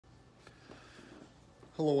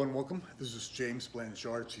Hello and welcome. This is James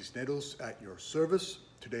Blanchard Cisneros at your service.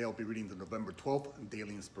 Today I'll be reading the November 12th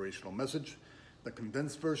Daily Inspirational Message. The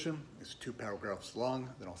condensed version is 2 paragraphs long.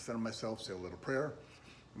 Then I'll center myself, say a little prayer.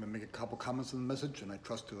 I'm going to make a couple comments on the message, and I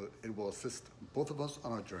trust it will assist both of us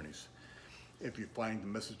on our journeys. If you find the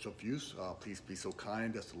message of use, please be so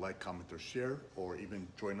kind as to like, comment, or share, or even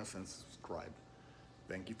join us and subscribe.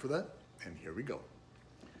 Thank you for that, and here we go.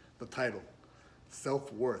 The title,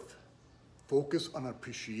 Self-Worth. Focus on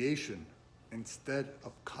appreciation instead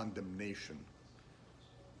of condemnation.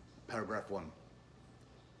 Paragraph 1.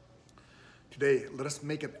 Today, let us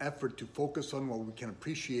make an effort to focus on what we can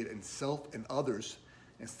appreciate in self and others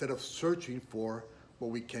instead of searching for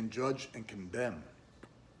what we can judge and condemn.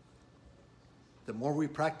 The more we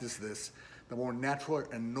practice this, the more natural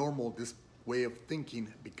and normal this way of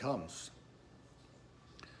thinking becomes.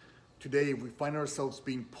 Today, if we find ourselves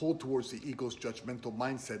being pulled towards the ego's judgmental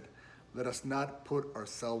mindset, let us not put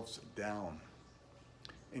ourselves down.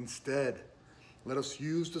 Instead, let us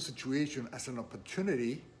use the situation as an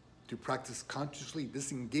opportunity to practice consciously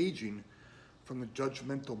disengaging from the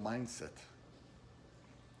judgmental mindset.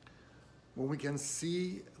 When we can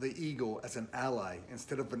see the ego as an ally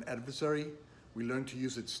instead of an adversary, we learn to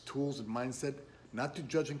use its tools and mindset not to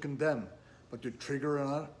judge and condemn, but to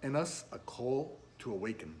trigger in us a call to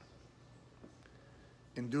awaken.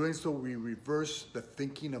 In doing so, we reverse the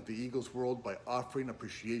thinking of the ego's world by offering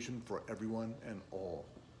appreciation for everyone and all.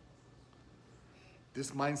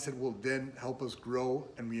 This mindset will then help us grow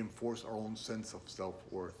and reinforce our own sense of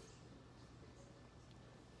self-worth.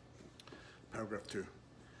 Paragraph 2.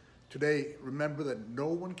 Today, remember that no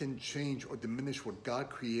one can change or diminish what God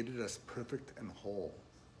created as perfect and whole.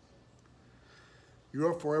 You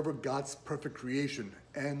are forever God's perfect creation,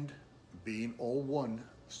 and being all one,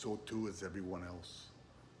 so too is everyone else.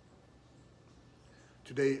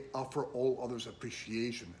 Today, offer all others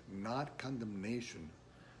appreciation, not condemnation,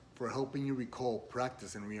 for helping you recall,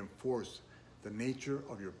 practice, and reinforce the nature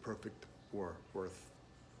of your perfect worth.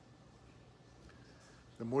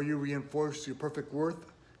 The more you reinforce your perfect worth,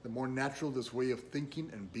 the more natural this way of thinking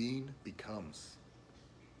and being becomes.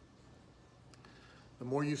 The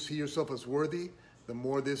more you see yourself as worthy, the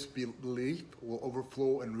more this belief will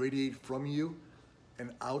overflow and radiate from you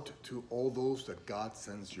and out to all those that God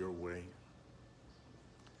sends your way.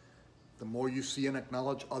 The more you see and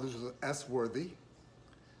acknowledge others as worthy,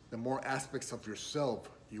 the more aspects of yourself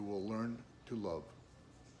you will learn to love.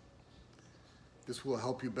 This will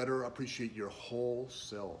help you better appreciate your whole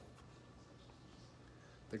self.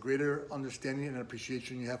 The greater understanding and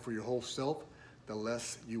appreciation you have for your whole self, the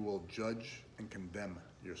less you will judge and condemn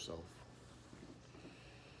yourself.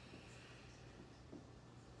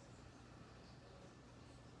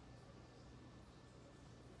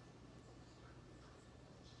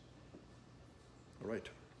 All right.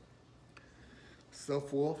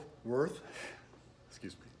 Self-worth,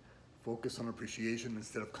 focus on appreciation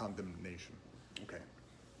instead of condemnation. Okay.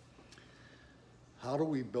 How do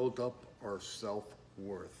we build up our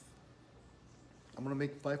self-worth? I'm going to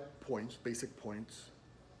make 5 points, basic points,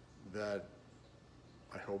 that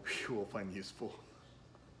I hope you will find useful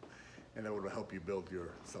and that will help you build your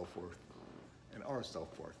self-worth and our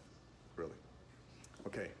self-worth, really.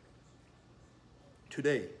 Okay.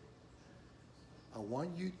 Today, I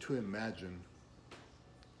want you to imagine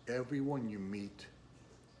everyone you meet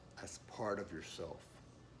as part of yourself.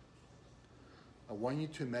 I want you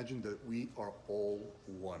to imagine that we are all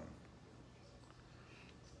one.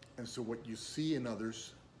 And so what you see in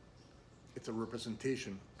others, it's a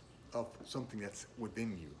representation of something that's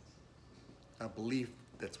within you, a belief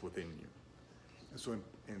that's within you. And so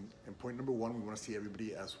in point number 1, we want to see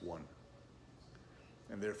everybody as one,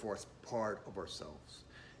 and therefore as part of ourselves.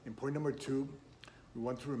 In point number 2, we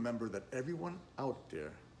want to remember that everyone out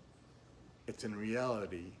there, it's in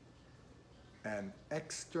reality an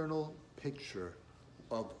external picture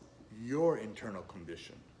of your internal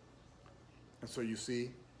condition. And so you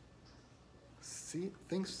see,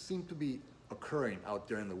 things seem to be occurring out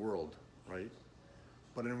there in the world, right?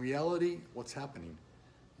 But in reality, what's happening?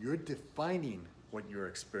 You're defining what you're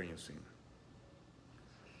experiencing.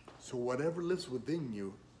 So whatever lives within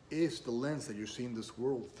you is the lens that you're seeing this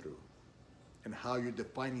world through, and how you're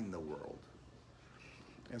defining the world.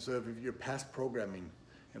 And so if your past programming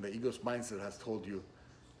and the ego's mindset has told you,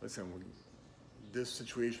 listen, this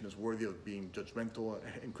situation is worthy of being judgmental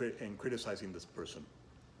and criticizing this person,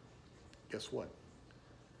 guess what?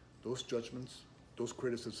 Those judgments, those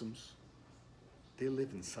criticisms, they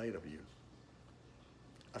live inside of you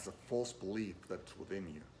as a false belief that's within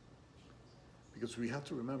you. Because we have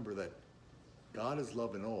to remember that God is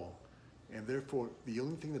love in all, And therefore, the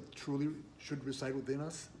only thing that truly should reside within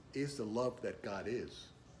us is the love that God is.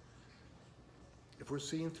 If we're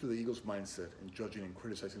seeing through the ego's mindset and judging and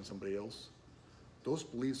criticizing somebody else, those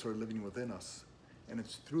beliefs are living within us. And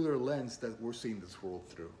it's through their lens that we're seeing this world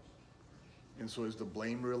through. And so is the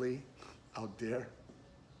blame really out there?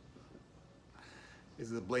 Is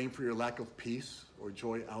the blame for your lack of peace or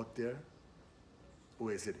joy out there?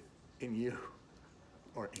 Or is it in you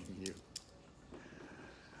or in you?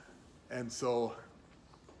 And so,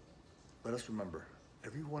 let us remember,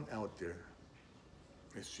 everyone out there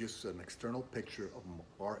is just an external picture of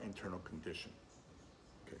our internal condition.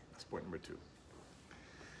 Okay, that's point number 2.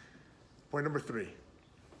 Point number 3,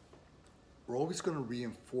 we're always going to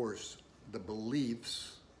reinforce the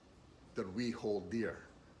beliefs that we hold dear.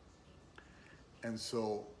 And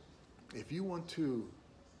so, if you want to,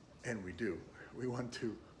 and we do, we want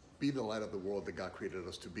to be the light of the world that God created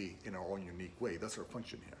us to be in our own unique way. That's our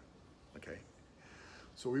function here. Okay,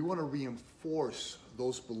 so we want to reinforce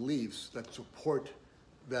those beliefs that support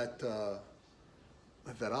that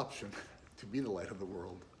that option to be the light of the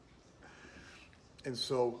world. And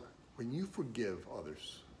so when you forgive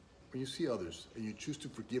others, when you see others and you choose to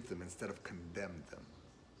forgive them instead of condemn them,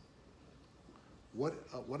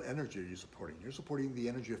 what energy are you supporting? You're supporting the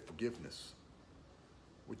energy of forgiveness,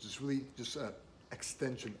 which is really just an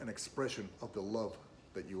extension, an expression of the love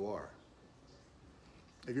that you are.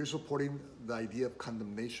 If you're supporting the idea of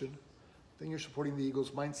condemnation, then you're supporting the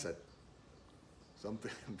ego's mindset.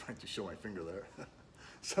 Something, I'm trying to show my finger there.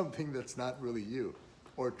 Something that's not really you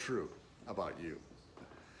or true about you.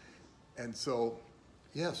 And so,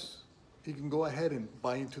 yes, you can go ahead and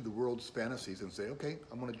buy into the world's fantasies and say, okay,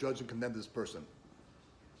 I'm going to judge and condemn this person.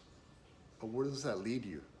 But where does that lead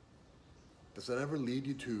you? Does that ever lead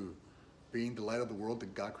you to being the light of the world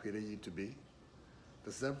that God created you to be?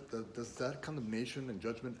 Does that condemnation and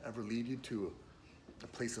judgment ever lead you to a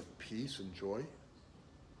place of peace and joy?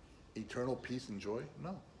 Eternal peace and joy?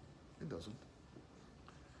 No, it doesn't.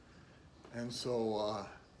 And so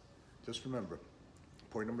just remember,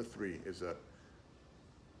 point number 3 is that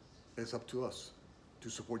it's up to us to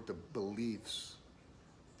support the beliefs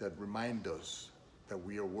that remind us that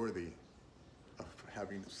we are worthy of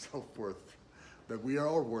having self-worth, that we are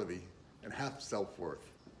all worthy and have self-worth.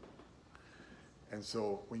 And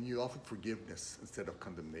so when you offer forgiveness instead of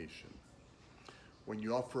condemnation, when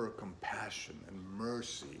you offer compassion and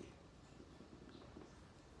mercy,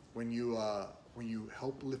 when you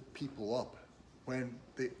help lift people up, when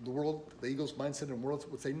the world, the ego's mindset and world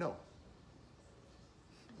would say no,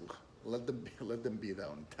 let them be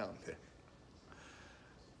down there.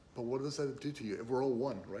 But what does that do to you? If we're all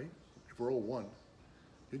one, right? If we're all one,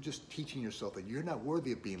 you're just teaching yourself that you're not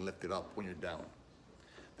worthy of being lifted up when you're down.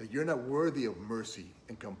 That you're not worthy of mercy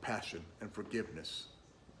and compassion and forgiveness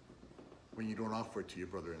when you don't offer it to your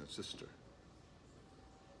brother and sister.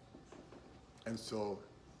 And so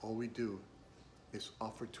all we do is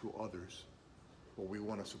offer to others what we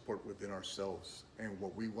want to support within ourselves and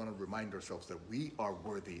what we want to remind ourselves that we are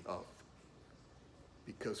worthy of,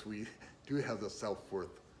 because we do have the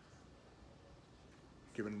self-worth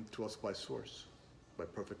given to us by source, by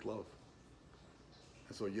perfect love.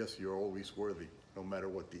 And so yes, you're always worthy, no matter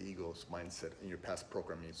what the ego's mindset and your past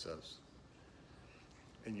programming says.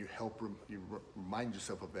 And you remind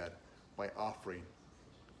yourself of that by offering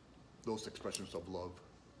those expressions of love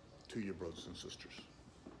to your brothers and sisters.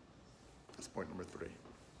 That's point number 3.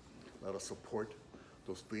 Let us support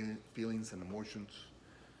those feelings and emotions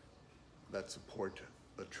that support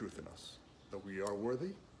the truth in us, that we are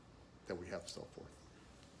worthy, that we have self-worth.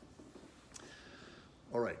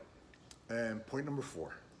 All right, and point number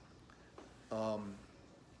 4.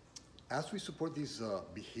 As we support these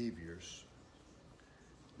behaviors,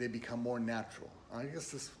 they become more natural. I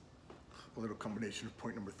guess this is a little combination of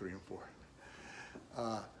point number 3 and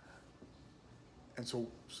 4. And so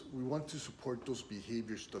we want to support those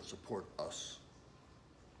behaviors that support us,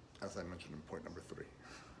 as I mentioned in point number 3.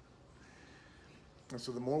 And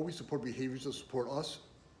so the more we support behaviors that support us,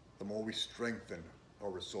 the more we strengthen our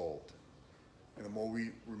resolve. And the more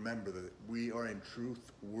we remember that we are in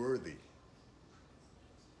truth worthy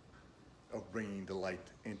of bringing the light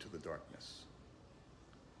into the darkness.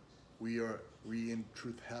 We in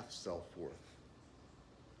truth have self-worth.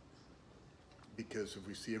 Because if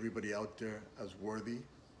we see everybody out there as worthy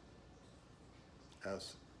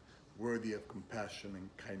of compassion and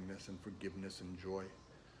kindness and forgiveness and joy,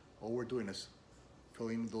 all we're doing is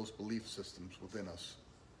filling those belief systems within us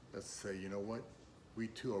that say, you know what, we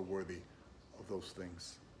too are worthy of those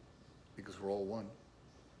things because we're all one.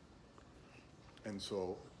 And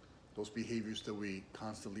so those behaviors that we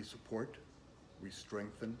constantly support, we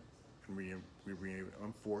strengthen we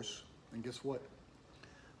reinforce, and guess what?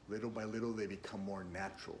 Little by little, they become more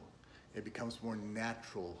natural. It becomes more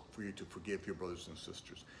natural for you to forgive your brothers and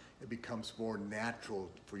sisters. It becomes more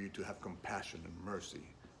natural for you to have compassion and mercy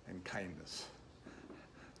and kindness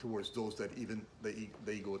towards those that even the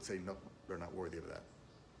ego would say, no, they're not worthy of that.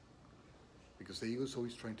 Because the ego is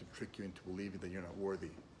always trying to trick you into believing that you're not worthy.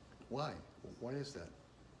 Why? Why is that?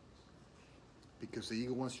 Because the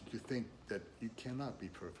ego wants you to think that you cannot be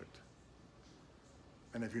perfect.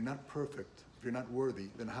 And if you're not perfect, if you're not worthy,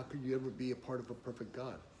 then how could you ever be a part of a perfect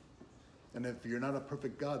God? And if you're not a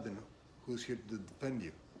perfect God, then who's here to defend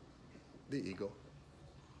you? The ego.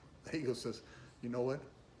 The ego says, you know what?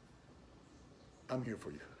 I'm here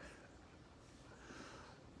for you.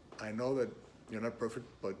 I know that you're not perfect,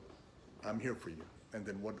 but I'm here for you. And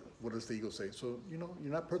then what does the ego say? So, you know,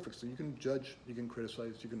 you're not perfect, so you can judge, you can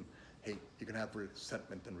criticize, you can hate, you can have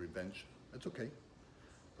resentment and revenge. That's okay.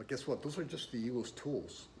 But guess what? Those are just the ego's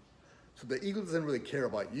tools. So the ego doesn't really care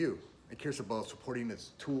about you. It cares about supporting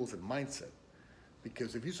its tools and mindset.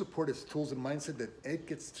 Because if you support its tools and mindset, then it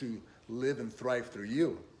gets to live and thrive through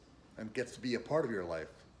you and gets to be a part of your life.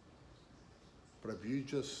 But if you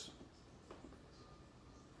just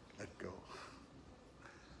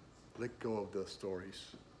let go of the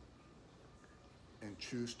stories and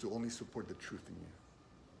choose to only support the truth in you,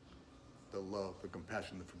 the love, the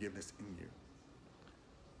compassion, the forgiveness in you,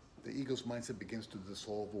 the ego's mindset begins to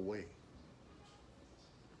dissolve away,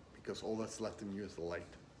 because all that's left in you is the light.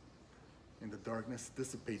 And the darkness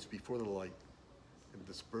dissipates before the light. It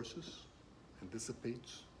disperses and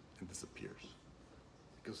dissipates and disappears,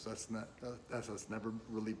 because that has never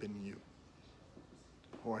really been you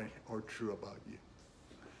or true about you.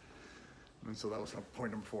 And so that was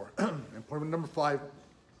point number 4. And point number 5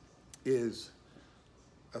 is,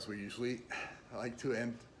 as we usually like to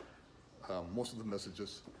end most of the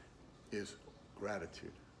messages, is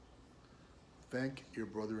gratitude. Thank your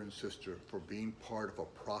brother and sister for being part of a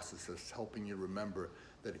process that's helping you remember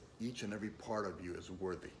that each and every part of you is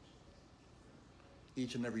worthy.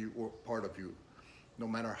 Each and every part of you, no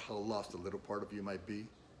matter how lost a little part of you might be,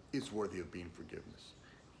 is worthy of being forgiveness,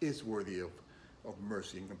 is worthy of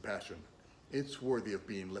mercy and compassion. It's worthy of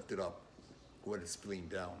being lifted up when it's feeling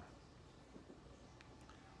down.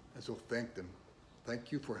 And so thank them.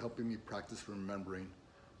 Thank you for helping me practice remembering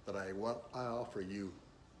that what I offer you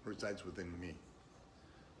resides within me.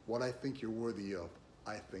 What I think you're worthy of,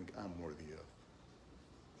 I think I'm worthy of.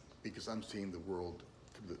 Because I'm seeing the world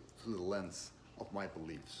through the lens of my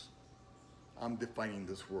beliefs. I'm defining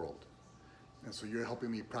this world. And so you're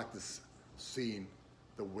helping me practice seeing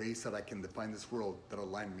the ways that I can define this world that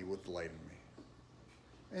align me with the light in me.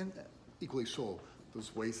 And equally so,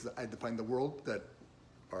 those ways that I define the world that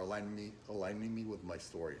are aligning me with my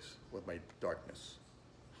stories, with my darkness,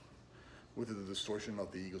 with the distortion of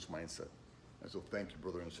the ego's mindset. And so thank you,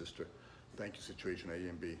 brother and sister. Thank you, situation A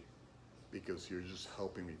and B, because you're just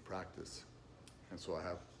helping me practice. And so I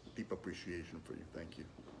have deep appreciation for you. Thank you.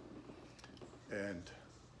 And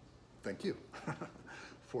thank you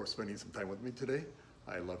for spending some time with me today.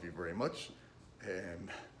 I love you very much. And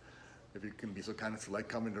if you can be so kind as to like,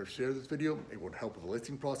 comment, or share this video, it would help with the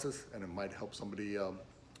listing process, and it might help somebody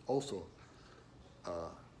also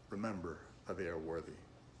remember that they are worthy.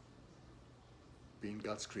 Being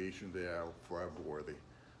God's creation, they are forever worthy,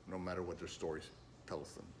 no matter what their story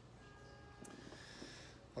tells them.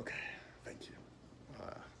 Okay, thank you.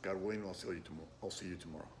 God willing, I'll see you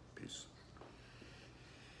tomorrow. Peace.